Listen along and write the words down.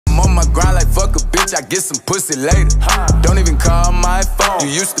my grind like fuck a bitch, I get some pussy later. Don't even call my phone,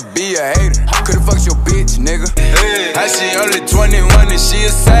 you used to be a hater. Could've fucked your bitch, nigga. How she only 21 and she a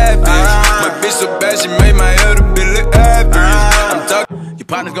savage. My bitch so bad she made my elder bitch look average. I'm talking. Your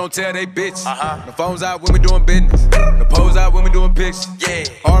partners gon' tell they bitch. The phone's out when we doing business. The pose out when we doing pictures. Yeah.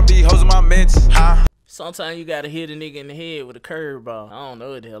 R&B hoes on my mentions. Sometimes you gotta hit a nigga in the head with a curveball. I don't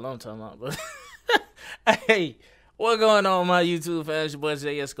know what the hell I'm talking about, but hey, what going on, my YouTube fans? Your boy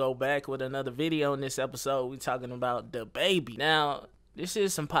ZayEsco back with another video. In this episode, we talking about Dababy. Now, this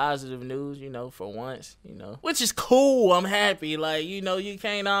is some positive news, you know, for once, you know, which is cool. I'm happy. Like, you know, you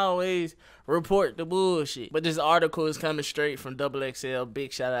can't always report the bullshit. But this article is coming straight from XXL.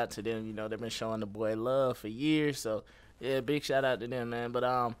 Big shout out to them. You know, they've been showing the boy love for years. So, yeah, big shout out to them, man.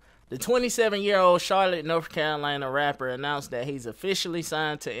 But, the 27-year-old Charlotte, North Carolina rapper announced that he's officially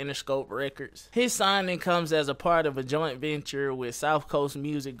signed to Interscope Records. His signing comes as a part of a joint venture with South Coast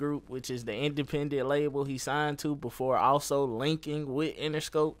Music Group, which is the independent label he signed to before also linking with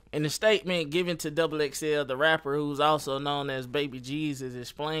Interscope. In a statement given to XXL, the rapper, who's also known as Baby Jesus,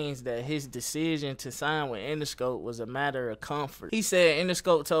 explains that his decision to sign with Interscope was a matter of comfort. He said,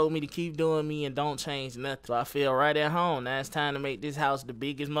 Interscope told me to keep doing me and don't change nothing. So I feel right at home. Now it's time to make this house the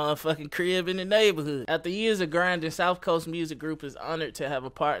biggest motherfucking crib in the neighborhood. After years of grinding, South Coast Music Group is honored to have a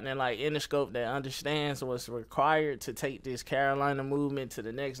partner like Interscope that understands what's required to take this Carolina movement to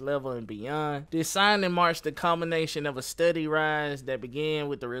the next level and beyond. This signing marks the culmination of a steady rise that began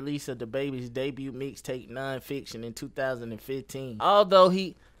with the release of Dababy's debut mixtape Nonfiction in 2015. Although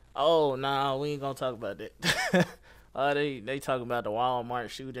he, oh nah, we ain't gonna talk about that. They talking about the Walmart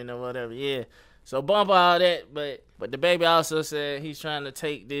shooting or whatever, yeah. So bump all that, but Dababy also said he's trying to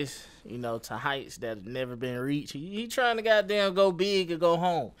take this, you know, to heights that have never been reached. He trying to goddamn go big or go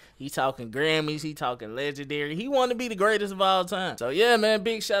home. He talking Grammys, he talking legendary. He want to be the greatest of all time. So yeah, man,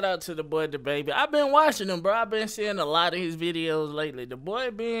 big shout out to the boy Dababy. I've been watching him, bro. I've been seeing a lot of his videos lately. The boy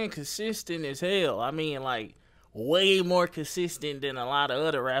being consistent as hell. I mean, like, way more consistent than a lot of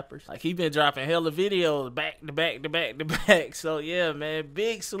other rappers. Like, he been dropping hella videos back to back to back to back. So yeah, man,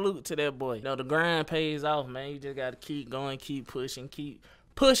 big salute to that boy. You know, the grind pays off, man. You just gotta keep going, keep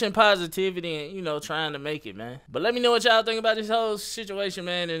pushing positivity and, you know, trying to make it, man. But let me know what y'all think about this whole situation,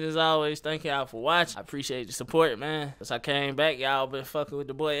 man. And as always, thank y'all for watching. I appreciate the support, man. Since I came back, y'all been fucking with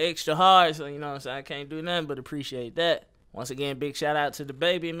the boy extra hard. So, you know what I'm saying, I can't do nothing but appreciate that. Once again, big shout out to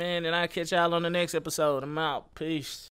Dababy, man, and I'll catch y'all on the next episode. I'm out. Peace.